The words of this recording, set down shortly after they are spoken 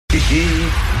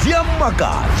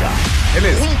DIAMAKATŠA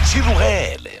o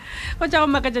ntšhirogele go tša go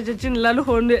makatšatša tšeng la le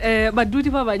gone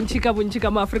badudi ba bantši ka bontši ka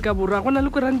mo Afrika Borwa go na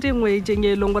le kuranta e nngwe tšeng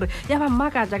e leng gore ya ba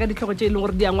makatša ka ditlhogo tše e leng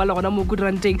gore di angwala gona mo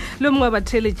kuranteng le mongwe wa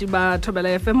batheeletši ba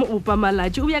Thobela FM Oupa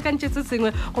Malatji o beakantše se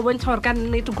sengwe go bontšha gore ka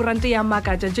nnete kuranta ya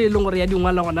makatša tše e leng gore ya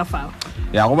dingwala gona fao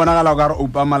ya go bonagala ka re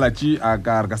Oupa Malatji a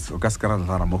ka se ka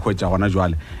ra mo hwetša gona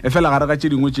jwale e fela gare ga tše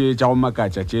dingwe tša go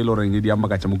makatša tše e le goreng di ya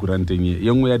makatša mo kuranteng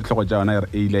ye nngwe ya ditlhogo tša yona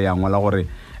e ile ya ngwala gore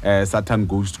Satan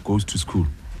goes to school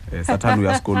Satan o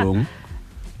ya sekolong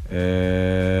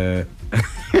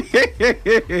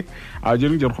a je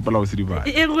dingwe kgopela go se di bala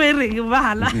e go e reng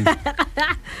bala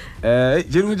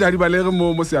je dingwe tša di balege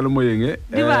mo sealemoyeng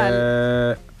di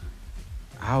bala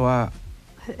hawa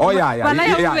oh ya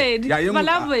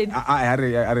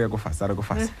re go fast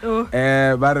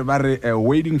ba re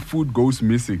waiting food goes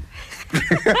missing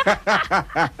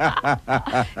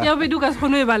ya be du ka se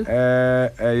kgone e bala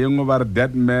yengwe ba re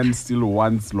dead man still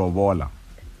wants lobola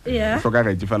yeah so ka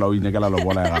ga fela o inyekela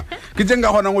lobola ya ke tšeng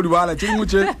ka gona go di bala tše dingwe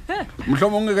tše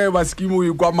mohlomongwe ge ba skimo o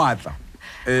ikwa matla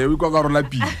o ikwa ka rola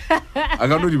pile a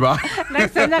ka no di bala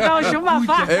next time ka o shoma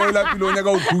fa o la pile o nyaka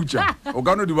o khutša o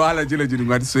ka no di bala tšele tše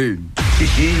dingwe a di seng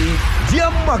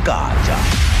DIAMAKATŠA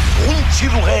o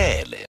ntšhirogele